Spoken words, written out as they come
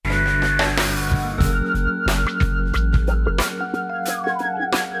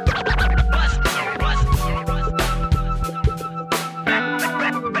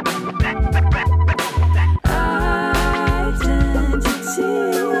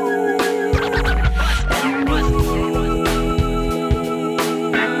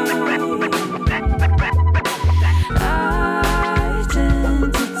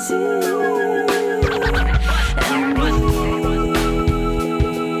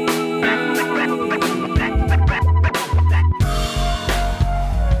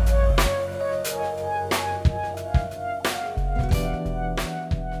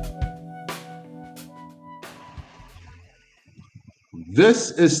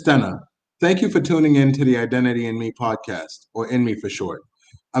This is Stena. Thank you for tuning in to the Identity in Me podcast, or In Me for short.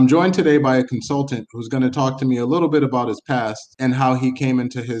 I'm joined today by a consultant who's going to talk to me a little bit about his past and how he came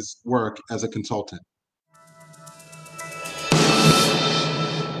into his work as a consultant.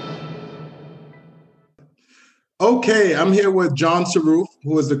 Okay, I'm here with John Saruf,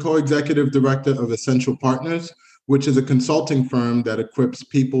 who is the co-executive director of Essential Partners, which is a consulting firm that equips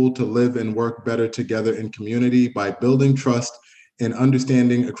people to live and work better together in community by building trust and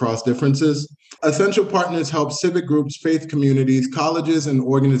understanding across differences. Essential Partners help civic groups, faith communities, colleges, and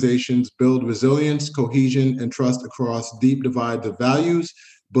organizations build resilience, cohesion, and trust across deep divides of values,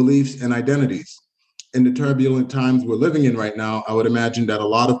 beliefs, and identities. In the turbulent times we're living in right now, I would imagine that a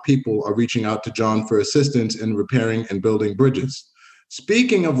lot of people are reaching out to John for assistance in repairing and building bridges.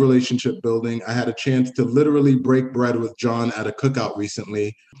 Speaking of relationship building, I had a chance to literally break bread with John at a cookout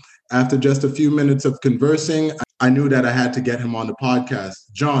recently. After just a few minutes of conversing, I knew that I had to get him on the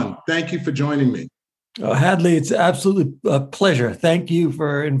podcast. John, thank you for joining me. Hadley, it's absolutely a pleasure. Thank you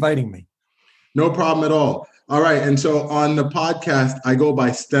for inviting me. No problem at all. All right. And so on the podcast, I go by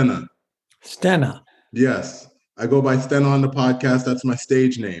Stena. Stena. Yes. I go by Stena on the podcast. That's my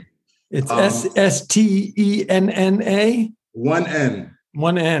stage name. It's Stenna. One N.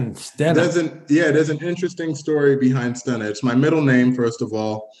 One N. Stena. There's an interesting story behind Stena. It's my middle name, first of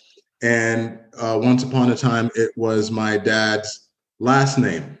all. And once upon a time, it was my dad's last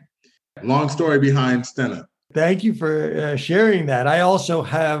name. Long story behind Stena. Thank you for sharing that. I also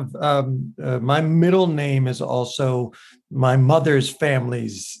have, my middle name is also my mother's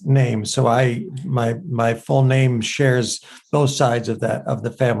family's name. So my full name shares both sides of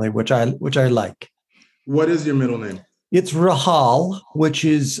the family, which I like. What is your middle name? It's Rahal, which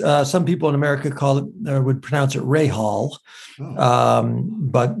is some people in America call it or would pronounce it Rahal,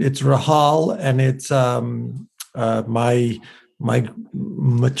 but it's Rahal, and it's my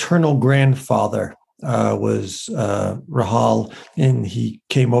maternal grandfather was Rahal, and he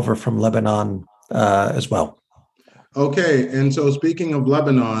came over from Lebanon as well. Okay, and so speaking of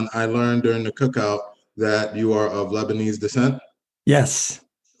Lebanon, I learned during the cookout that you are of Lebanese descent. Yes.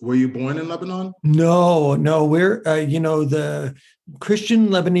 Were you born in Lebanon? No. We're, the Christian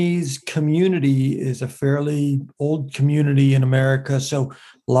Lebanese community is a fairly old community in America. So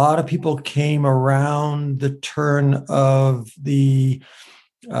a lot of people came around the turn of the,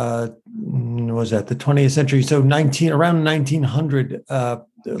 the 20th century. So around 1900,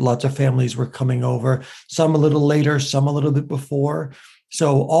 lots of families were coming over, some a little later, some a little bit before.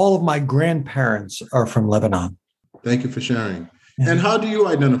 So all of my grandparents are from Lebanon. Thank you for sharing. And how do you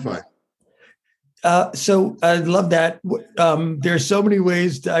identify? So I love that. There's so many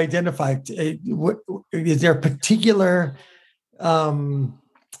ways to identify. Is there a particular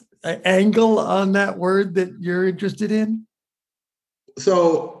angle on that word that you're interested in?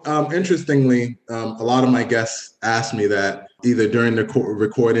 So interestingly, a lot of my guests ask me that either during the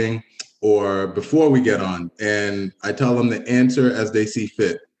recording or before we get on, and I tell them the answer as they see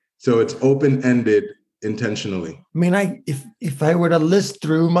fit. So it's open-ended intentionally. I mean, if I were to list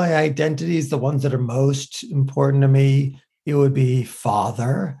through my identities, the ones that are most important to me, it would be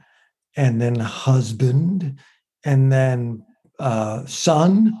father, and then husband, and then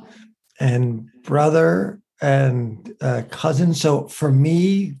son, and brother, and cousin. So for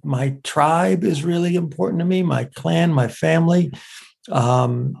me, my tribe is really important to me, my clan, my family.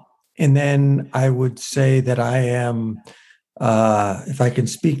 And then I would say that I am, if I can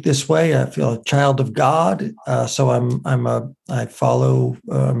speak this way, I feel a child of God. So I'm a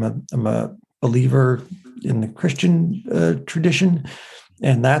believer in the Christian tradition,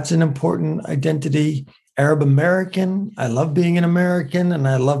 and that's an important identity. Arab American. I love being an American, and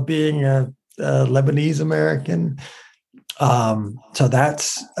I love being a Lebanese American. So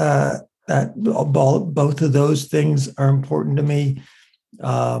that's that. Both of those things are important to me.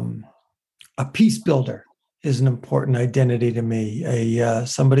 A peace builder is an important identity to me.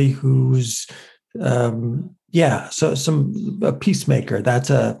 Somebody who's a peacemaker.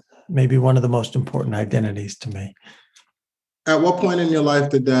 That's maybe one of the most important identities to me. At what point in your life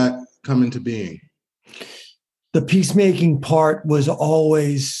did that come into being? The peacemaking part was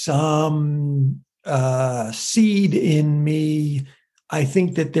always some seed in me. I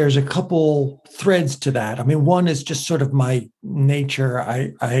think that there's a couple threads to that. I mean, one is just sort of my nature.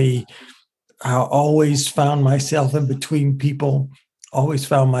 I always found myself in between people, always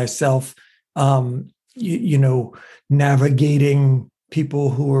found myself, navigating people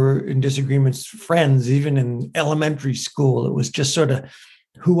who were in disagreements, friends, even in elementary school. It was just sort of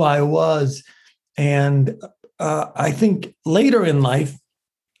who I was. And I think later in life,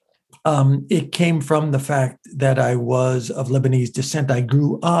 It came from the fact that I was of Lebanese descent. I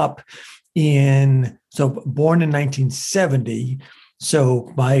grew up born in 1970.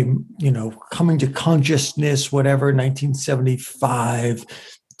 So by, coming to consciousness, whatever, 1975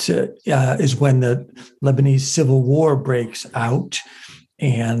 is when the Lebanese Civil War breaks out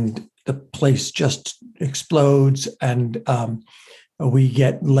and the place just explodes. And we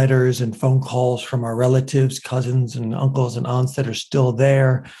get letters and phone calls from our relatives, cousins and uncles and aunts that are still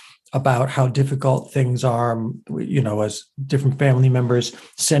there about how difficult things are, as different family members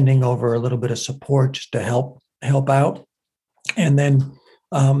sending over a little bit of support just to help out. And then,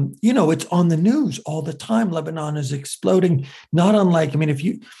 it's on the news all the time. Lebanon is exploding. Not unlike,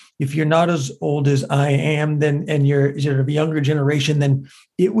 if you're not as old as I am, then and you're of a younger generation, then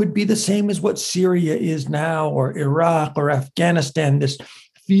it would be the same as what Syria is now, or Iraq, or Afghanistan. This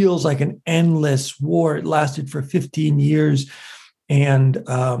feels like an endless war. It lasted for 15 years, and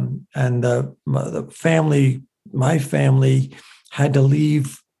the family, my family, had to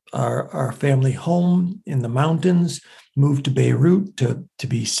leave our family home in the mountains, moved to Beirut to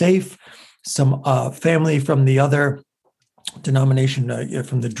be safe. Some family from the other denomination,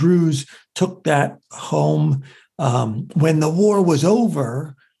 from the Druze, took that home. When the war was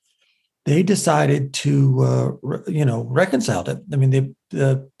over, they decided to reconcile it.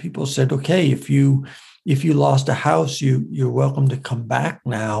 The people said, okay, if you lost a house, you're welcome to come back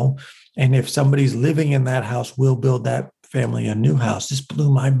now. And if somebody's living in that house, we'll build that family a new house. This blew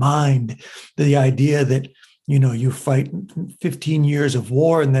my mind. The idea that, you fight 15 years of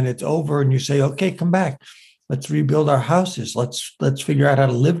war and then it's over and you say, okay, come back. Let's rebuild our houses. Let's figure out how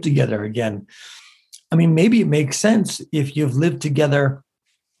to live together again. Maybe it makes sense if you've lived together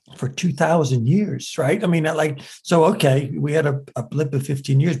for 2,000 years, right? Okay, we had a blip of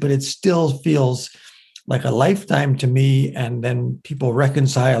 15 years, but it still feels like a lifetime to me. And then people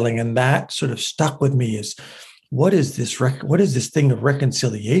reconciling, and that sort of stuck with me is, what is this thing of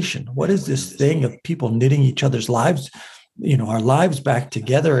reconciliation? What is this thing of people knitting each other's lives, our lives back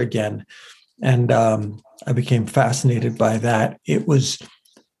together again? And I became fascinated by that. It was,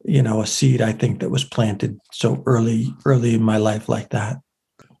 a seed, I think, that was planted so early in my life like that.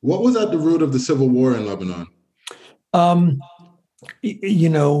 What was at the root of the civil war in Lebanon?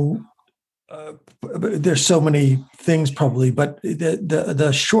 There's so many things probably, but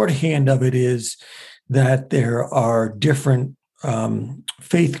the shorthand of it is that there are different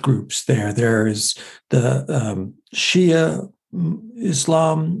faith groups there. There is the Shia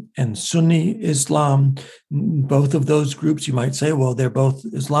Islam and Sunni Islam. Both of those groups, you might say, well, they're both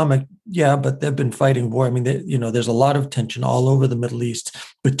Islamic. Yeah, but they've been fighting war. There's a lot of tension all over the Middle East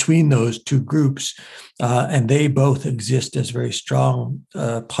between those two groups, and they both exist as very strong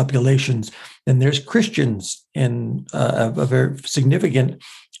populations. And there's Christians in a very significant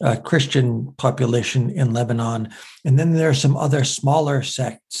Christian population in Lebanon. And then there are some other smaller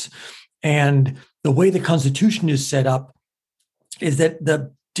sects. And the way the Constitution is set up is that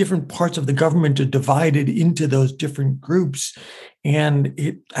the different parts of the government are divided into those different groups. And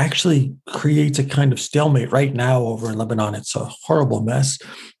it actually creates a kind of stalemate right now over in Lebanon. It's a horrible mess.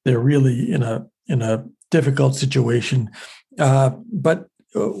 They're really in a difficult situation. But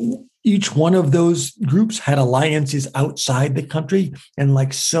each one of those groups had alliances outside the country. And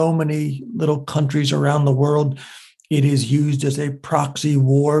like so many little countries around the world, it is used as a proxy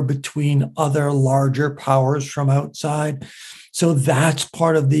war between other larger powers from outside. So that's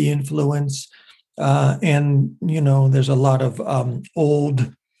part of the influence. And there's a lot of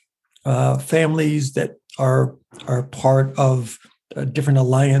old families that are part of different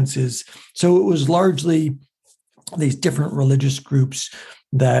alliances. So it was largely these different religious groups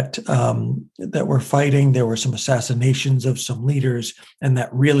that were fighting. There were some assassinations of some leaders, and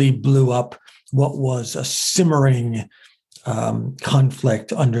that really blew up what was a simmering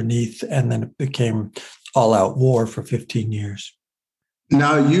conflict underneath, and then it became all-out war for 15 years.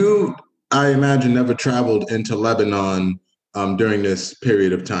 Now, you, I imagine, never traveled into Lebanon during this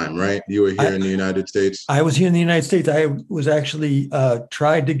period of time, right? You were here in the United States? I was here in the United States. I was actually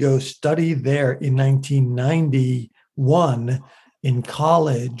tried to go study there in 1991 in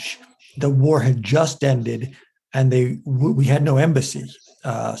college. The war had just ended, and we had no embassy.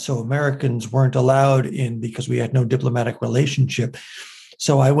 So Americans weren't allowed in because we had no diplomatic relationship.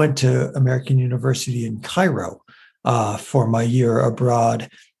 So I went to American University in Cairo for my year abroad,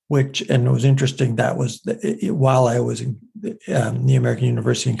 and it was interesting. That was while I was in the American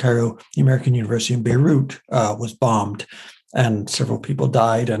University in Cairo. The American University in Beirut was bombed, and several people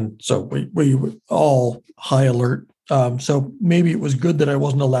died. And so we were all high alert. So maybe it was good that I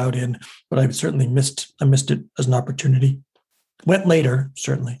wasn't allowed in, but I certainly missed it as an opportunity. Went later,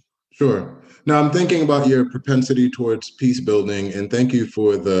 certainly. Sure. Now I'm thinking about your propensity towards peace building, and thank you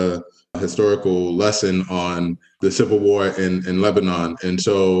for the historical lesson on the civil war in Lebanon. And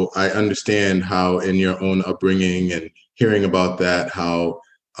so I understand how, in your own upbringing and hearing about that, how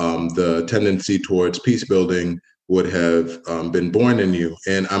the tendency towards peace building would have been born in you.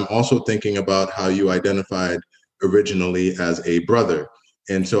 And I'm also thinking about how you identified originally as a brother.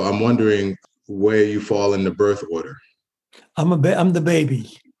 And so I'm wondering where you fall in the birth order. I'm the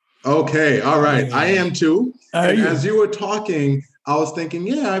baby. Okay, all right. I Yeah. am too. Are And you? as you were talking, I was thinking,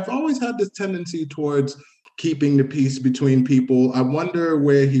 yeah, I've always had this tendency towards keeping the peace between people. I wonder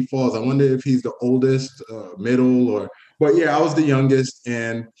where he falls. I wonder if he's the oldest, middle, but yeah, I was the youngest.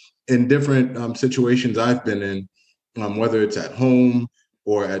 And in different situations I've been in, whether it's at home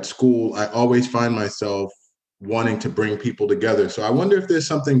or at school, I always find myself wanting to bring people together. So I wonder if there's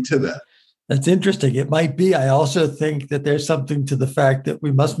something to that. That's interesting. It might be. I also think that there's something to the fact that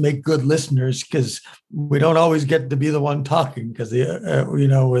we must make good listeners because we don't always get to be the one talking because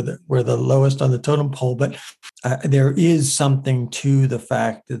we're the lowest on the totem pole. But there is something to the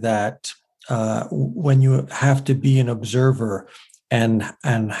fact that when you have to be an observer and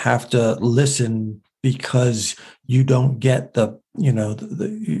have to listen because you don't get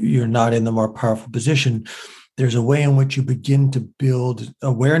you're not in the more powerful position, there's a way in which you begin to build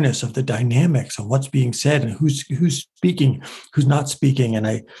awareness of the dynamics and what's being said and who's speaking, who's not speaking.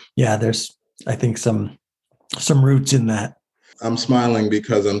 And there's, I think, some roots in that. I'm smiling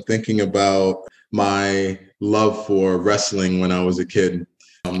because I'm thinking about my love for wrestling when I was a kid.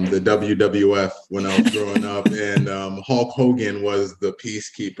 The WWF when I was growing up, and Hulk Hogan was the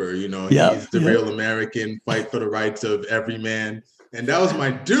peacekeeper. You know, Yeah, he's the real American, fight for the rights of every man. And that was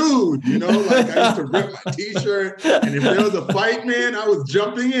my dude, you know, like I used to rip my t-shirt. And if there was a fight, man, I was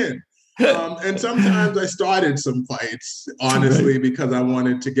jumping in. And sometimes I started some fights, honestly, right, because I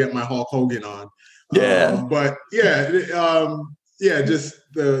wanted to get my Hulk Hogan on. Yeah. But just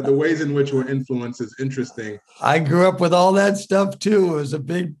the ways in which we're influenced is interesting. I grew up with all that stuff too. I was a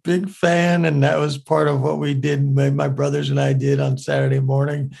big fan, and that was part of what we did. My brothers and I did on Saturday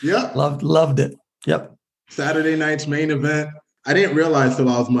morning. Yeah, loved it. Yep. Saturday night's main event. I didn't realize till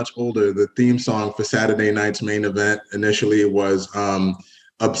I was much older the theme song for Saturday night's main event initially was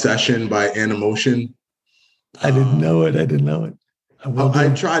 "Obsession" by Animotion. I didn't know it. I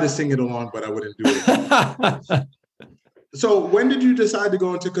tried to sing it along, but I wouldn't do it. So when did you decide to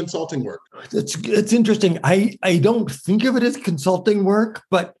go into consulting work? It's interesting. I don't think of it as consulting work,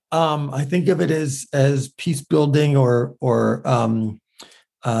 but I think of it as peace building or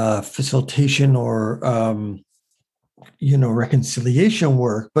facilitation or reconciliation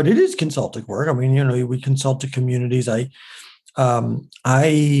work. But it is consulting work. I mean, we consult to communities. I'm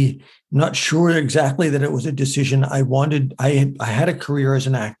not sure exactly that it was a decision I wanted. I had a career as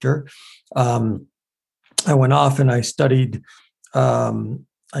an actor. I went off and I studied acting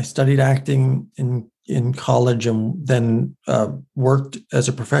in college, and then worked as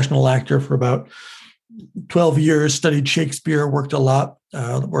a professional actor for about 12 years, studied Shakespeare, worked a lot,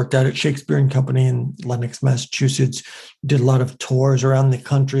 worked out at Shakespeare and Company in Lenox, Massachusetts, did a lot of tours around the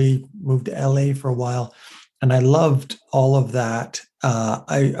country, moved to LA for a while. And I loved all of that.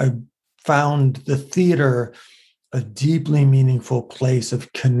 I found the theater a deeply meaningful place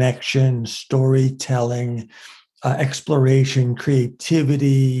of connection, storytelling, exploration,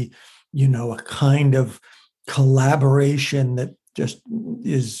 creativity, a kind of collaboration that just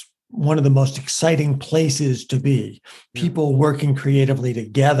is one of the most exciting places to be. People working creatively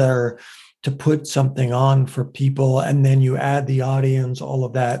together to put something on for people. And then you add the audience, all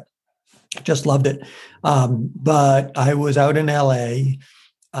of that. Just loved it. But I was out in LA.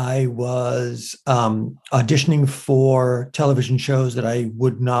 I was auditioning for television shows that I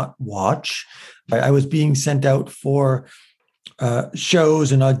would not watch. I was being sent out for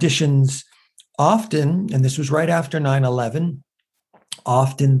shows and auditions often, and this was right after 9/11,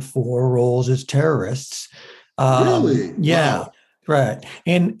 often for roles as terrorists. Really? Yeah, wow. right.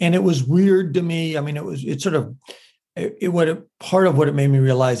 And it was weird to me. I mean, part of what it made me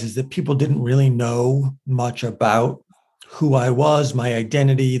realize is that people didn't really know much about who I was, my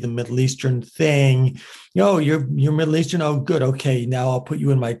identity, the Middle Eastern thing. You're Middle Eastern. Oh, good. Okay, now I'll put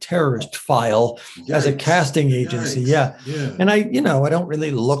you in my terrorist file. Yikes. As a casting agency. Yeah. And I don't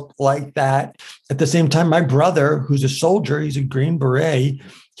really look like that. At the same time, my brother, who's a soldier, he's a Green Beret,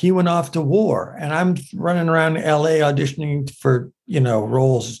 he went off to war, and I'm running around LA auditioning for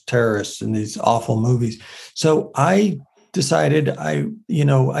roles as terrorists in these awful movies. So I decided I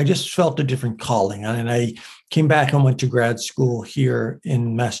just felt a different calling, and I came back and went to grad school here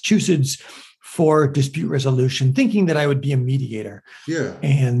in Massachusetts, for dispute resolution, thinking that I would be a mediator. Yeah.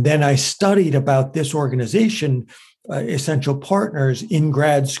 And then I studied about this organization, Essential Partners, in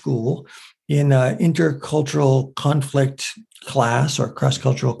grad school in intercultural conflict class or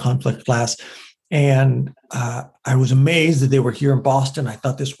cross-cultural conflict class. And I was amazed that they were here in Boston. I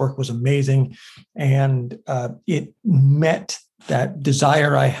thought this work was amazing. And it met that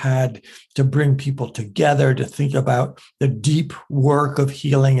desire I had to bring people together, to think about the deep work of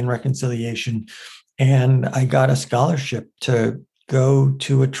healing and reconciliation. And I got a scholarship to go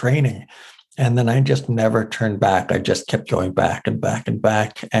to a training. And then I just never turned back. I just kept going back and back and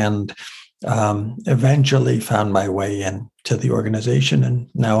back. And eventually found my way into the organization. And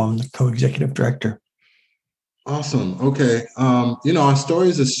now I'm the co-executive director. Awesome. Okay. Our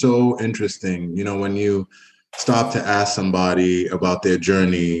stories are so interesting. When you stop to ask somebody about their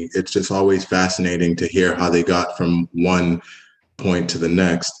journey, it's just always fascinating to hear how they got from one point to the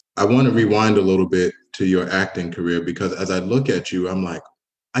next. I want to rewind a little bit to your acting career, because as I look at you, I'm like,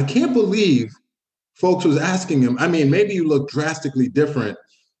 I can't believe folks was asking him. I mean, maybe you look drastically different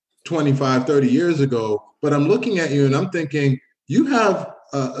 25, 30 years ago, but I'm looking at you and I'm thinking you have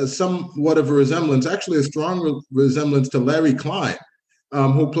somewhat of a resemblance, actually a strong resemblance to Larry Klein,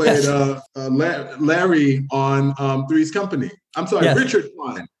 who played Larry on Three's Company. I'm sorry, yes. Richard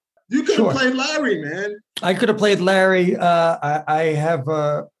Klein. You could have played Larry, man. I could have played Larry. I have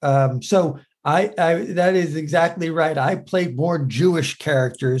that is exactly right. I played more Jewish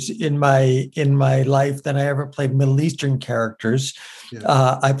characters in my life than I ever played Middle Eastern characters.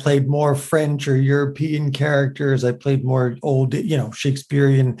 Yeah. I played more French or European characters. I played more old,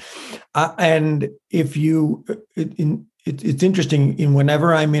 Shakespearean. And if you, it's interesting.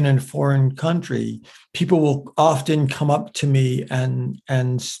 Whenever I'm in a foreign country, people will often come up to me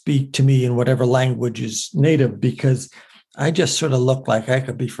and speak to me in whatever language is native, because I just sort of look like I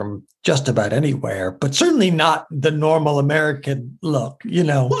could be from just about anywhere, but certainly not the normal American look,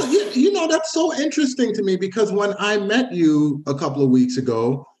 Well, that's so interesting to me, because when I met you a couple of weeks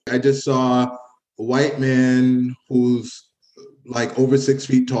ago, I just saw a white man who's like over 6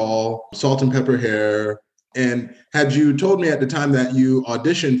 feet tall, salt and pepper hair. And had you told me at the time that you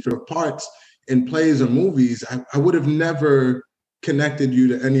auditioned for parts in plays or movies, I would have never connected you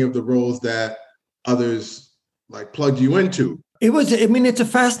to any of the roles that others like plugged you into. It's a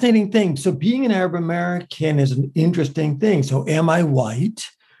fascinating thing. So being an Arab American is an interesting thing. So am I white?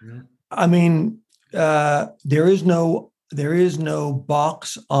 Yeah. I mean, there is no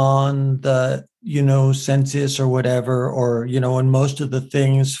box on the, census or whatever, or, and most of the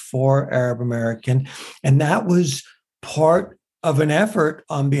things for Arab American. And that was part of an effort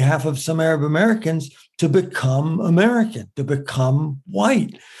on behalf of some Arab Americans to become American, to become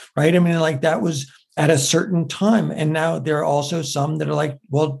white, right? I mean, like that was at a certain time. And now there are also some that are like,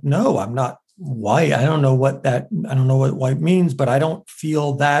 well, no, I'm not white. I don't know what white means, but I don't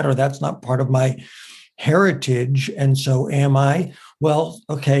feel that, or that's not part of my heritage. And so am I? Well,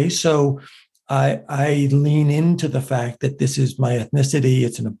 okay. So I lean into the fact that this is my ethnicity.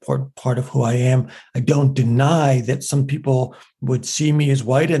 It's an important part of who I am. I don't deny that some people would see me as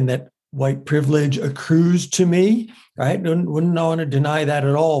white and that white privilege accrues to me, right? Wouldn't want to deny that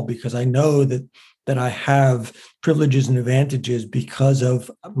at all, because I know that I have privileges and advantages because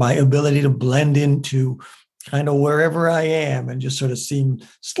of my ability to blend into kind of wherever I am and just sort of seem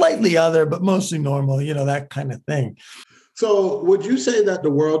slightly other, but mostly normal, that kind of thing. So would you say that the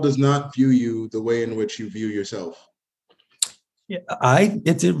world does not view you the way in which you view yourself? Yeah,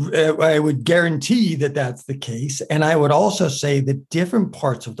 I would guarantee that that's the case. And I would also say that different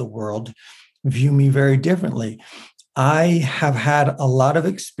parts of the world view me very differently. I have had a lot of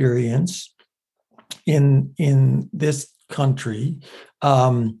experience in this country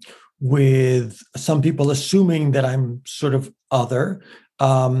with some people assuming that I'm sort of other.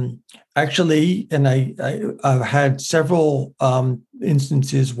 Actually, and I've had several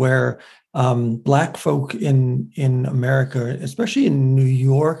instances where Black folk in America, especially in New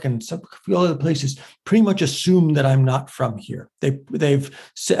York and some other places, pretty much assume that I'm not from here. They've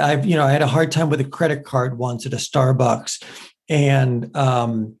said, I had a hard time with a credit card once at a Starbucks. And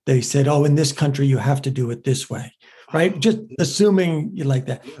they said, "Oh, in this country, you have to do it this way," right? Just assuming you like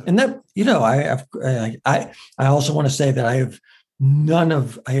that. And that, I also want to say that I have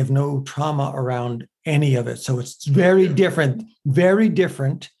no trauma around any of it. So it's very different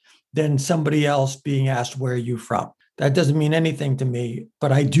than somebody else being asked, "Where are you from?" That doesn't mean anything to me,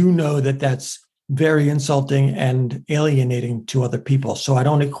 but I do know that that's very insulting and alienating to other people. So I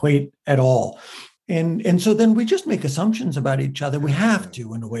don't equate at all. And so then we just make assumptions about each other. We have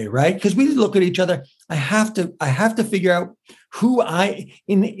to, in a way, right? Because we look at each other. I have to figure out who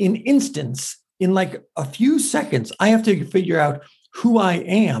in instance, in like a few seconds, I have to figure out who I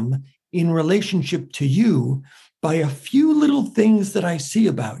am in relationship to you by a few little things that I see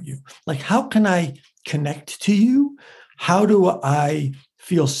about you. Like, how can I connect to you? How do I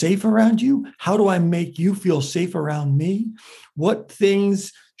feel safe around you? How do I make you feel safe around me? What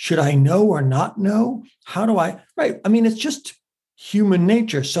things should I know or not know? How do I, right? I mean, it's just human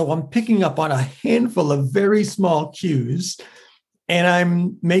nature. So I'm picking up on a handful of very small cues and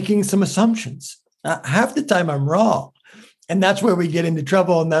I'm making some assumptions. Half the time I'm wrong. And that's where we get into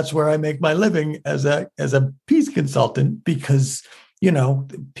trouble. And that's where I make my living as a peace consultant, because,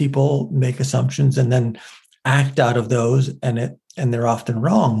 people make assumptions and then act out of those, and they're often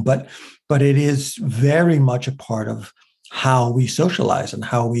wrong. But it is very much a part of how we socialize and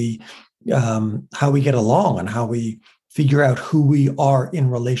how we get along and how we figure out who we are in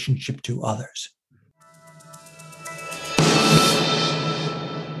relationship to others.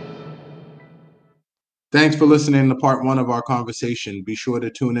 Thanks for listening to part one of our conversation. Be sure to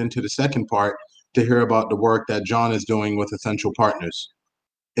tune into the second part to hear about the work that John is doing with Essential Partners.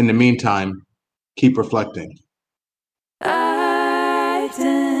 In the meantime, keep reflecting. Identity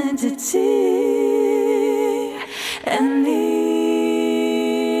and me.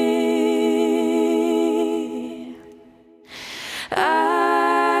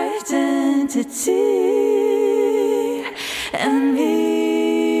 Identity.